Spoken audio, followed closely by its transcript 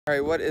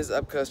Alright, what is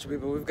up, coaster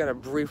people? We've got a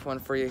brief one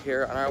for you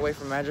here. On our way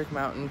from Magic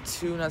Mountain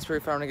to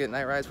Nutbury Farm to get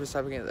night rides, we're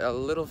stopping at a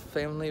little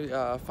family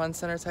fun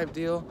center type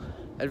deal,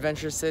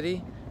 Adventure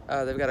City.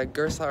 They've got a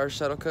Gerstlauer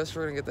shuttle coaster.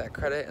 We're gonna get that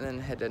credit and then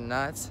head to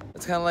Knott's.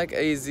 It's kind of like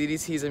a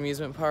ZDT's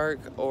amusement park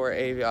or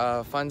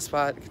a fun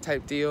spot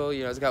type deal.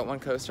 You know, it's got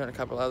one coaster and a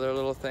couple other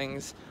little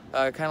things.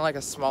 Kind of like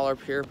a smaller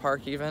pier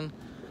park even.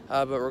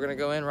 But we're gonna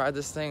go in, ride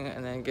this thing,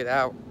 and then get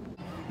out.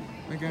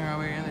 Making our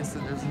way in, they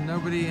said there's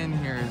nobody in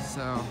here,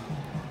 so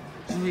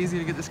it's easy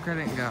to get this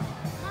credit and go.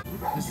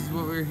 This is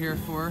what we're here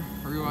for,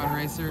 Rewind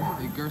Racer,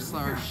 the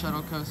Gerstlauer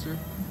shuttle coaster.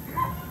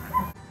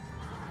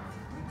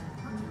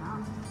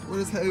 What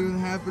is even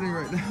happening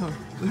right now?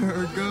 There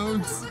are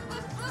goats.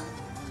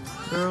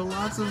 There are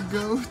lots of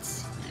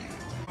goats.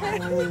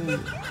 Oh,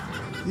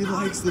 he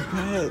likes the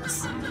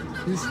pets.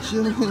 He's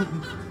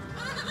chilling.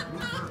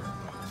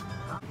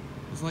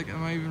 It's like,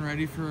 am I even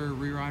ready for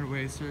Rewind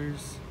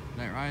Racers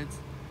night rides?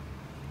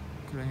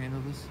 Could I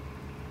handle this?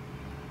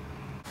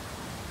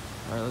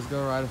 Alright, let's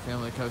go ride a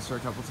family coaster a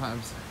couple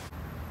times.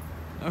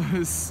 That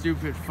was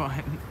stupid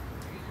fun.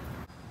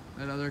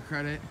 Another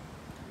credit.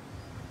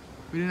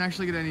 We didn't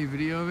actually get any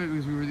video of it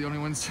because we were the only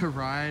ones to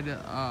ride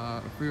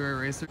Freeway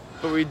Racer.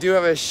 But we do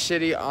have a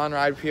shitty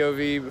on-ride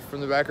POV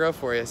from the back row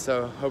for you,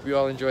 so hope you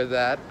all enjoyed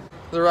that.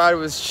 The ride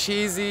was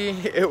cheesy,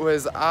 it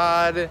was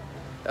odd,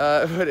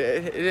 but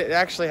it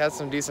actually had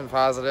some decent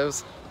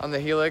positives on the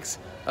Helix.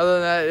 Other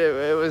than that,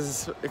 it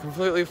was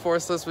completely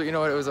forceless, but you know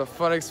what, it was a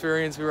fun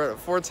experience. We rode it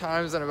 4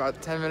 times in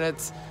about 10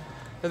 minutes.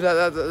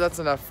 That's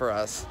enough for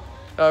us.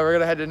 We're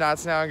gonna head to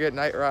Knott's now and get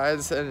night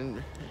rides,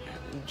 and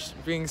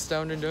just being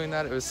stoned and doing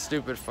that, it was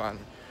stupid fun.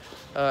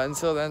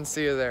 Until then,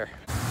 see you there.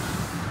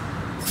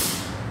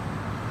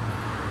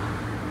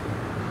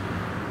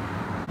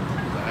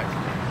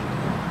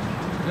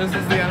 This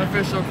is the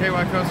unofficial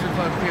KY Coaster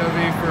Club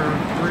POV for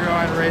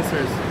Rewind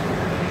Racers.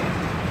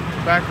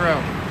 Back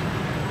row.